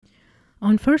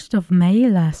On 1st of May,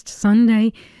 last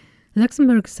Sunday,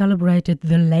 Luxembourg celebrated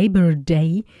the Labor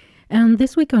Day, and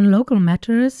this week on Local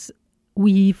Matters,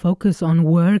 we focus on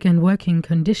work and working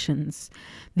conditions.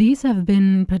 These have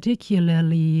been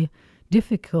particularly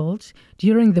difficult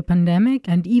during the pandemic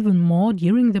and even more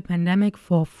during the pandemic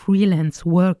for freelance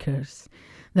workers.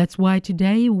 That's why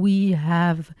today we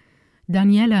have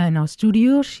Daniela in our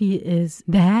studio. She is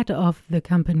the head of the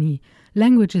company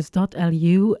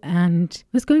Languages.lu and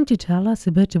is going to tell us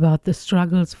a bit about the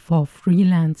struggles for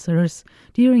freelancers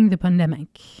during the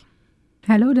pandemic.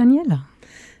 Hello, Daniela.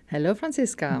 Hello,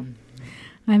 Franziska.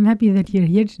 I'm happy that you're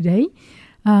here today.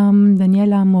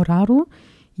 Daniela Moraru,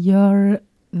 you're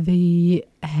the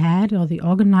head or the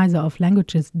organizer of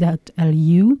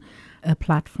Languages.lu, a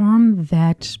platform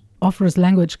that offers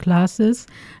language classes,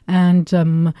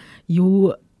 and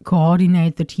you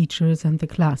coordinate the teachers and the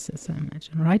classes, I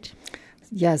imagine, right?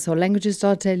 Yeah, so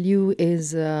Languages.lu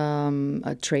is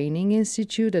a training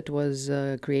institute that was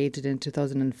created in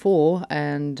 2004.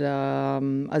 And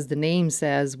as the name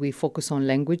says, we focus on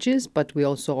languages, but we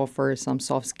also offer some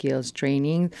soft skills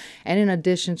training. And in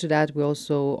addition to that, we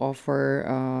also offer,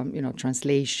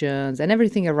 translations and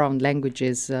everything around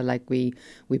languages. Like we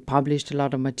published a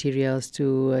lot of materials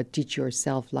to teach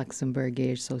yourself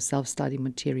Luxembourgish, so self-study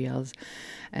materials.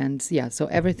 And yeah, so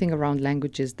everything around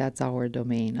languages, that's our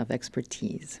domain of expertise.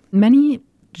 Many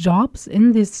jobs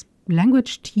in this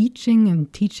language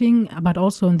teaching, but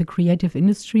also in the creative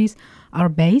industries, are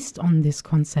based on this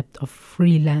concept of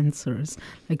freelancers,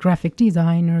 like graphic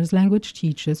designers, language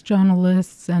teachers,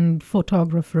 journalists, and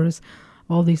photographers,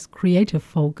 all these creative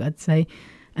folk, I'd say.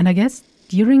 And I guess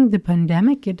during the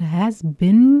pandemic, it has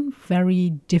been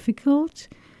very difficult,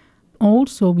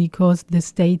 also because the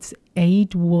state's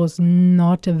aid was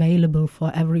not available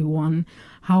for everyone.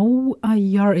 How are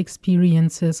your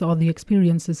experiences or the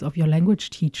experiences of your language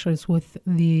teachers with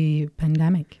the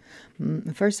pandemic?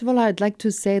 First of all, I'd like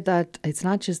to say that it's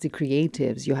not just the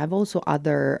creatives. You have also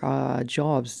other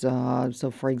jobs.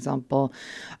 So, for example,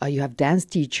 you have dance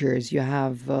teachers, you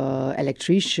have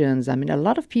electricians. I mean, a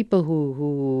lot of people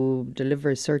who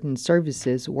deliver certain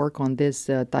services work on this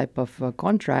type of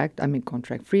contract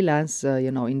freelance,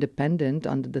 independent,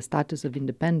 under the status of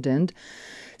independent,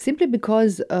 simply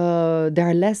because there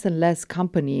are less and less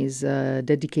companies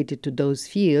dedicated to those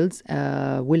fields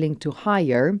willing to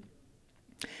hire.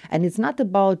 And it's not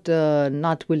about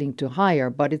not willing to hire,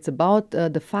 but it's about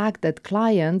the fact that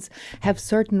clients have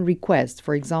certain requests.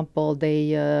 For example,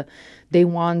 they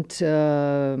want,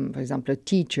 for example,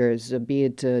 teachers, be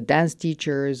it dance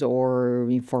teachers or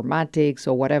informatics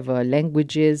or whatever,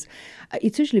 languages.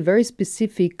 It's usually very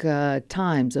specific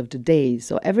times of the day.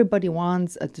 So everybody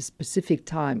wants at a specific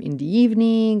time in the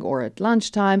evening or at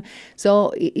lunchtime.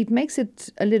 So it makes it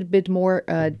a little bit more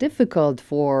difficult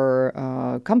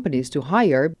for companies to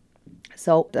hire.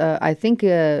 So I think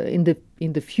in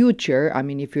the future, I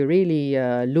mean, if you really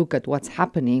look at what's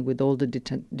happening with all the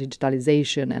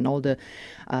digitalization and all the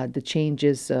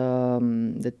changes,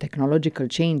 the technological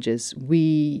changes,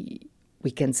 we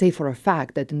can say for a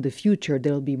fact that in the future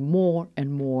there will be more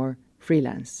and more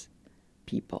freelance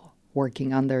people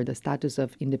working under the status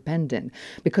of independent.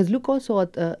 Because look also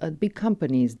at big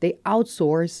companies, they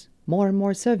outsource more and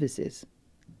more services.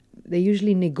 They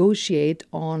usually negotiate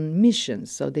on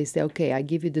missions. So they say, okay, I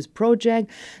give you this project,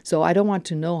 so I don't want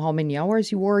to know how many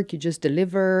hours you work, you just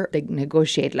deliver. They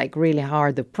negotiate like really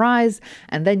hard the price,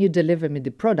 and then you deliver me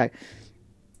the product.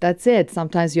 That's it.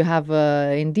 Sometimes you have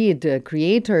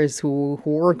creators who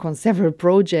work on several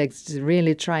projects,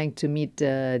 really trying to meet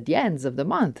the ends of the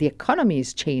month. The economy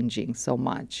is changing so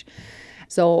much.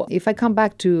 So if I come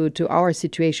back to our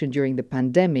situation during the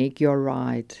pandemic, you're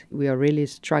right. We are really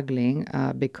struggling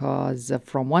because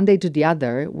from one day to the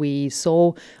other, we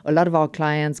saw a lot of our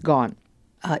clients gone.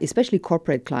 Especially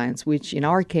corporate clients, which in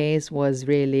our case was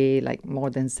really like more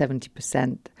than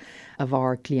 70% of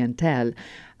our clientele.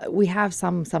 We have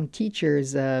some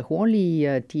teachers who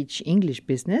only teach English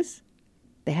business.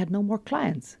 They had no more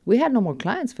clients. We had no more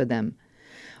clients for them.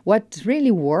 What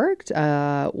really worked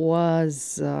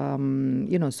was,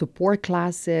 support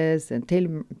classes and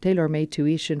tailor-made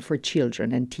tuition for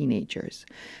children and teenagers.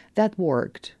 That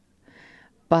worked.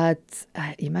 But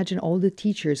imagine all the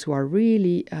teachers who are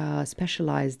really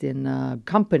specialized in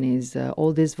companies,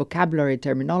 all this vocabulary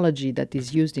terminology that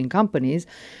is used in companies.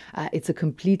 It's a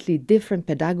completely different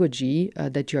pedagogy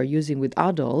that you are using with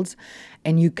adults.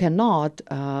 And you cannot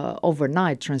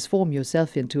overnight transform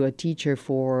yourself into a teacher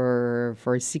for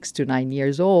 6 to 9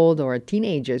 years old or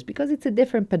teenagers, because it's a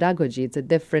different pedagogy. It's a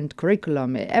different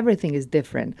curriculum. Everything is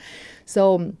different.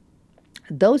 So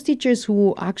Those teachers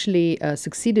who actually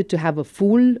succeeded to have a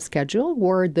full schedule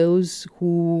were those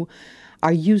who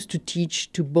are used to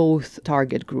teach to both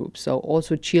target groups, so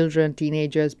also children,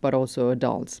 teenagers, but also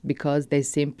adults, because they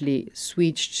simply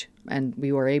switched and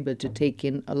we were able to take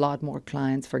in a lot more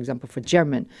clients, for example, for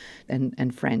German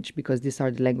and French, because these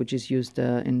are the languages used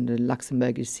in the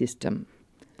Luxembourgish system.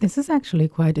 This is actually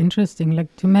quite interesting.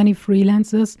 Like, to many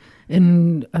freelancers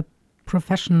in a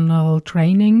professional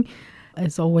training,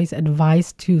 it's always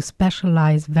advised to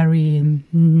specialize very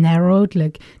narrowed,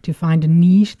 like to find a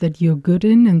niche that you're good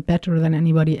in and better than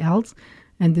anybody else.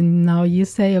 And then now you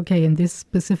say, okay, in this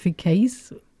specific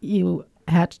case, you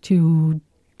had to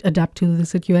adapt to the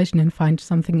situation and find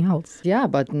something else. Yeah,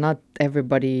 but not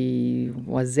everybody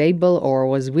was able or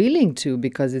was willing to,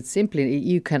 because it's simply,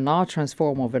 you cannot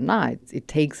transform overnight. It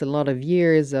takes a lot of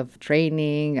years of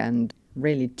training and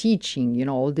really teaching,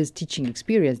 all this teaching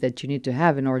experience that you need to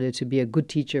have in order to be a good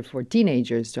teacher for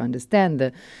teenagers, to understand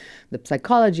the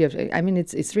psychology of,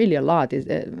 it's really a lot.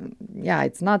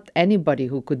 It's not anybody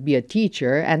who could be a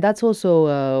teacher. And that's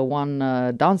also one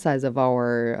downside of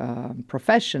our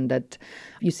profession, that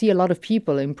you see a lot of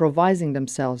people improvising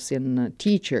themselves in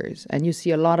teachers. And you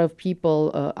see a lot of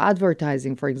people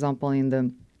advertising, for example, in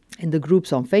the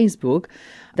groups on Facebook,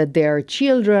 that there are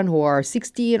children who are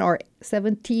 16 or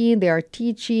 17, they are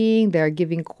teaching, they are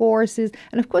giving courses.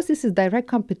 And of course, this is direct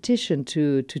competition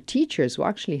to teachers who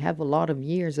actually have a lot of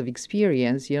years of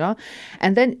experience,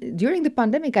 And then during the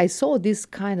pandemic, I saw this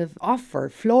kind of offer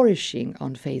flourishing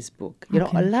on Facebook.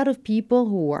 A lot of people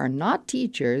who are not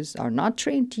teachers, are not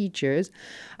trained teachers,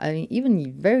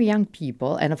 even very young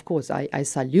people. And of course, I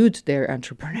salute their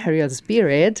entrepreneurial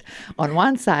spirit on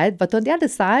one side, but on the other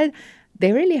side,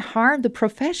 they really harm the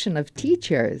profession of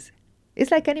teachers.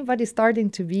 It's like anybody starting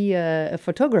to be a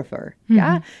photographer.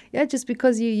 Mm-hmm. Yeah, just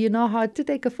because you know how to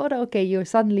take a photo, okay, you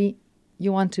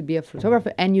want to be a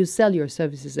photographer and you sell your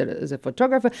services as a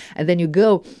photographer, and then you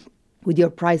go with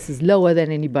your prices lower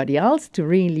than anybody else to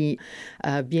really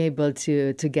be able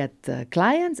to get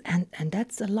clients. And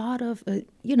that's a lot of,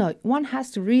 one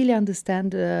has to really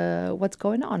understand what's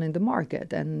going on in the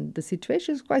market. And the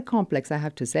situation is quite complex, I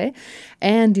have to say.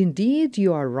 And indeed,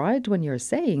 you are right when you're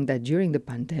saying that during the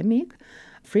pandemic,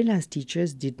 freelance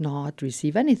teachers did not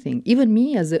receive anything. Even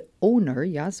me as an owner,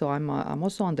 so I'm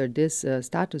also under this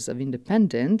status of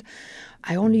independent.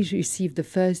 I only received the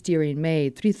first year in May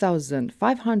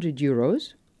 3,500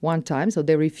 euros one time. So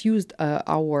they refused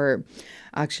our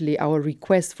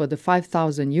request for the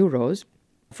 5,000 euros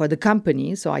for the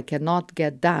company. So I cannot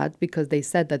get that because they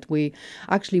said that we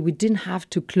didn't have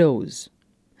to close.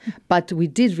 But we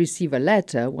did receive a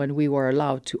letter when we were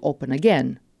allowed to open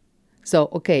again. So,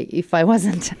 okay, if I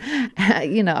wasn't,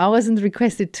 I wasn't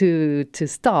requested to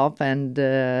stop and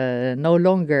no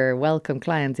longer welcome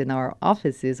clients in our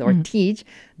offices or teach,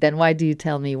 then why do you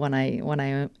tell me when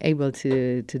I'm able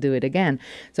to do it again?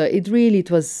 So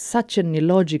it was such an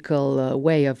illogical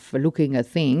way of looking at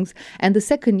things. And the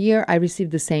second year I received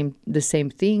the same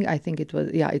thing. I think it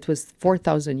was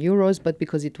 4,000 euros, but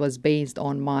because it was based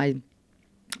on my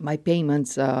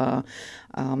payments, the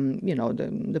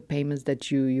payments that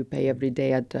you pay every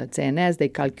day at CNS, they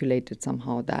calculated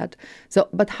somehow that. So,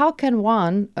 but how can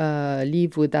one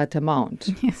live with that amount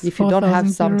if you don't have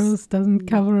some? Euros doesn't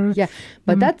cover. Yeah,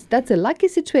 but that's a lucky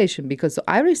situation, because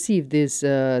I received this.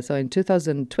 So in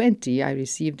 2020, I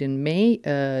received in May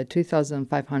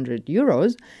 2,500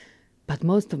 euros, but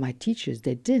most of my teachers,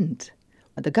 they didn't.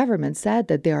 The government said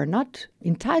that they are not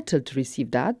entitled to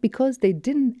receive that because they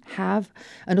didn't have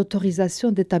an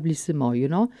autorisation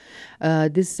d'établissement,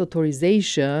 this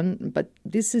authorization, but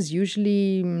this is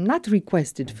usually not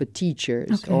requested for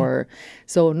teachers. Okay.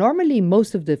 So normally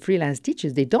most of the freelance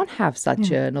teachers, they don't have such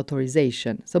an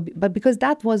authorization. So, but because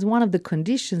that was one of the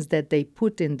conditions that they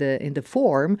put in the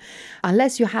form,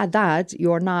 unless you had that,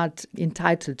 you're not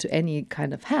entitled to any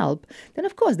kind of help, then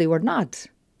of course they were not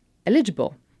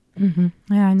eligible. Mm-hmm.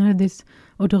 Yeah, I know this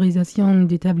autorisation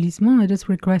d'établissement. It is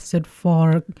requested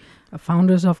for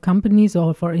founders of companies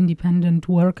or for independent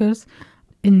workers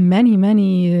in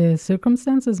many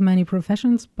circumstances, many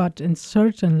professions, but in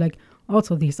certain,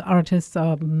 also these artists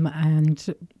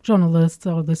and journalists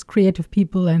or these creative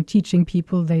people and teaching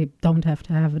people, they don't have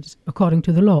to have it according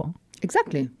to the law.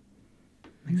 Exactly.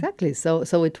 So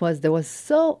there was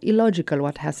so illogical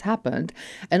what has happened.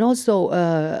 And also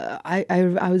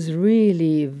I was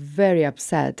really very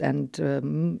upset,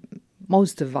 and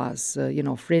most of us,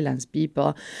 freelance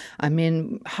people,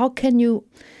 how can you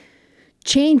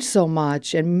change so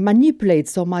much and manipulate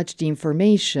so much the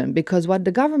information, because what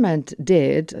the government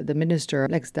did, the minister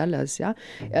Lex Dallas,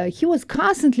 he was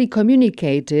constantly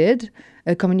communicating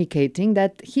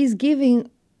that he's giving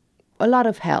a lot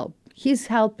of help. He's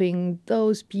helping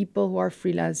those people who are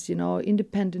freelance,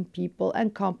 independent people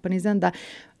and companies and that.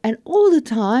 And all the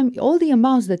time, all the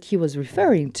amounts that he was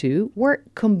referring to were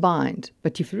combined.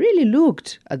 But if you really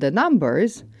looked at the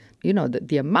numbers,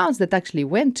 the amounts that actually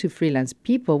went to freelance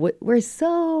people were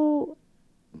so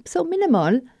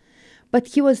minimal. But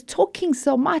he was talking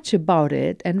so much about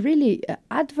it and really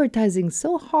advertising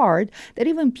so hard that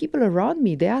even people around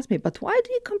me, they asked me, but why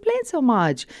do you complain so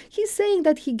much? He's saying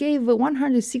that he gave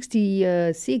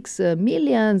 166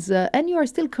 millions and you are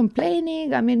still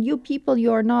complaining. I mean, you people,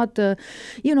 you are not,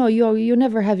 you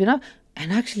never have enough.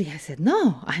 And actually, I said,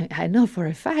 no, I know for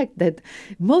a fact that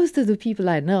most of the people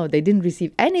I know, they didn't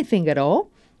receive anything at all.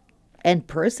 And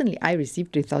personally, I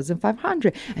received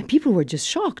 3,500. And people were just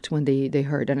shocked when they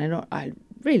heard. And I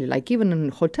really, like even in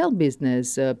hotel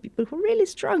business, people who really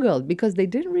struggled because they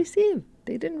didn't receive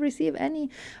any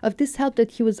of this help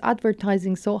that he was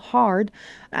advertising so hard.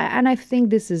 And I think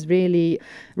this is really,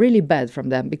 really bad from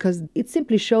them, because it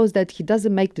simply shows that he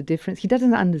doesn't make the difference. He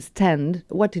doesn't understand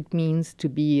what it means to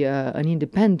be an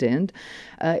independent.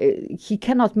 He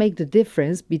cannot make the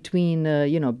difference between,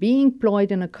 being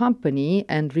employed in a company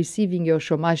and receiving your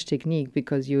chômage technique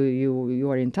because you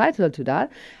are entitled to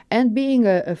that, and being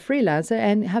a freelancer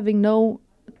and having no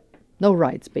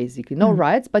rights, basically. No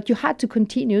rights, but you had to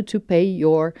continue to pay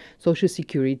your social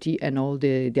security and all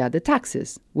the other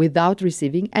taxes without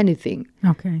receiving anything.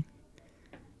 Okay.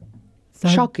 So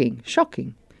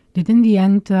Shocking. Did in the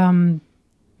end,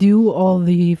 do all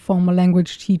the formal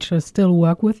language teachers still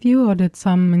work with you, or did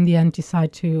some in the end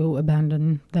decide to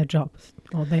abandon their jobs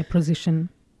or their position?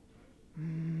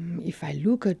 If I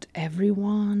look at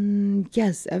everyone,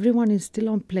 yes, everyone is still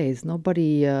on place.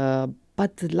 Nobody...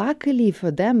 But luckily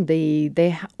for them,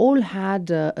 they all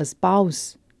had a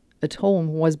spouse at home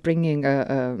who was bringing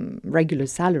a regular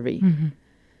salary. Mm-hmm.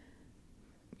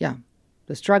 Yeah,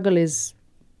 the struggle is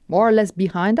more or less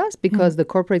behind us because the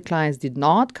corporate clients did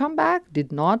not come back,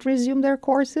 did not resume their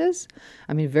courses.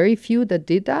 I mean, very few that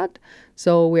did that.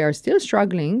 So we are still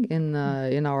struggling in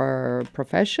our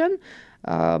profession.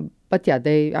 But yeah,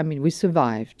 we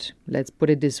survived. Let's put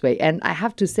it this way. And I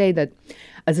have to say that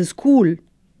as a school,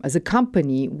 as a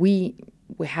company, we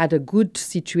had a good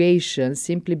situation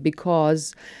simply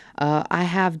because I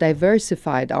have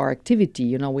diversified our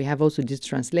activity. We have also this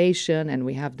translation, and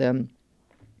we have the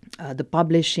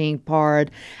publishing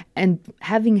part. And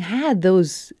having had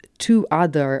those two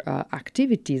other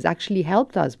activities actually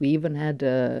helped us. We even had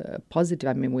a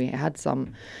positive, we had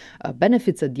some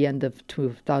benefits at the end of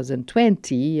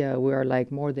 2020. We were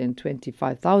like more than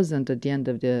 25,000 at the end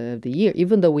of the year,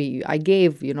 even though I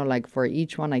gave, for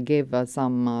each one, I gave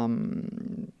some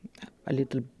a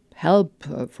little help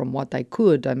from what I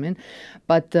could,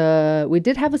 but we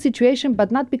did have a situation,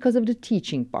 but not because of the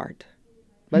teaching part,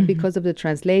 but because of the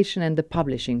translation and the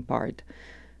publishing part.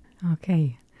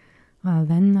 Okay. Well,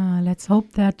 then let's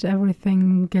hope that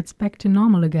everything gets back to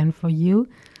normal again for you.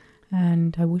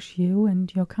 And I wish you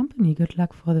and your company good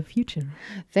luck for the future.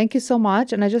 Thank you so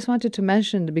much. And I just wanted to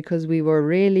mention, because we were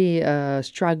really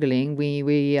struggling,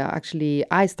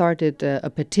 I started a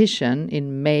petition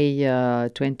in May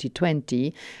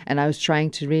 2020, and I was trying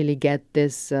to really get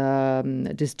this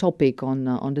topic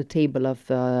on the table of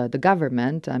the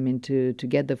government. To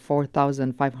get the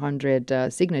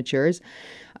 4,500 signatures.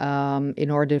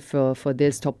 In order for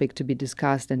this topic to be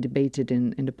discussed and debated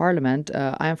in the parliament.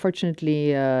 I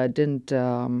unfortunately didn't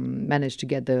manage to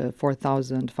get the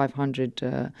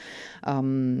 4,500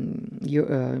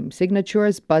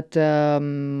 signatures, but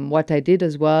what I did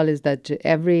as well is that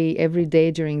every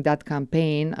day during that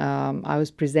campaign, I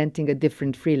was presenting a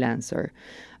different freelancer.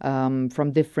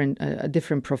 From a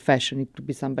different profession. It could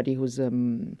be somebody who's a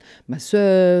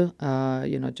masseur,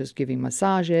 just giving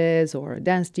massages, or a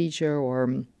dance teacher,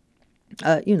 or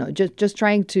just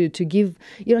trying to give,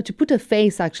 to put a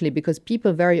face, actually, because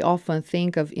people very often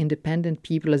think of independent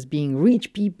people as being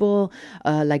rich people,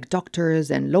 like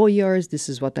doctors and lawyers. This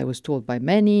is what I was told by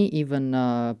many, even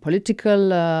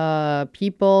political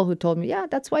people who told me, yeah,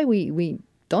 that's why we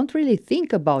don't really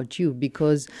think about you,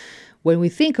 because when we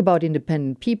think about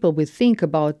independent people, we think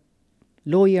about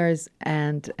lawyers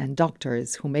and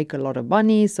doctors who make a lot of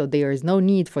money, so there is no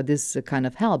need for this kind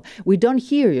of help. We don't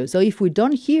hear you. So if we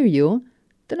don't hear you,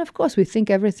 then of course we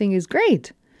think everything is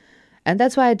great. And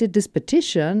that's why I did this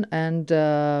petition, and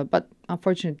but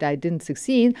unfortunately I didn't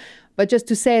succeed. But just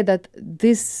to say that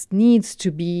this needs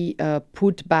to be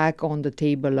put back on the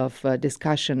table of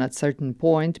discussion at certain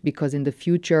point, because in the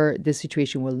future the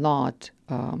situation will not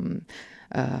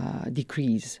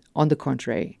decrease. On the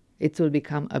contrary, it will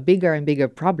become a bigger and bigger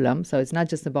problem. So it's not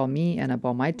just about me and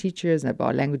about my teachers and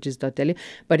about languages.lu,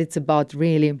 but it's about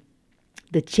really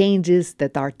the changes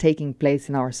that are taking place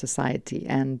in our society.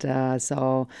 And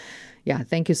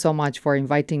thank you so much for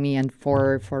inviting me and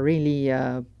for really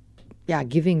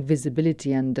giving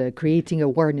visibility and creating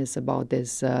awareness about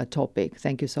this topic.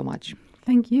 Thank you so much.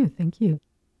 Thank you.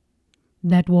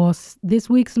 That was this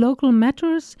week's Local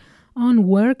Matters on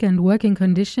work and working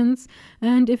conditions.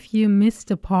 And if you missed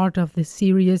a part of this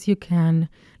series, you can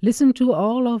listen to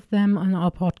all of them on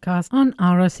our podcast on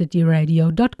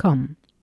aracityradio.com.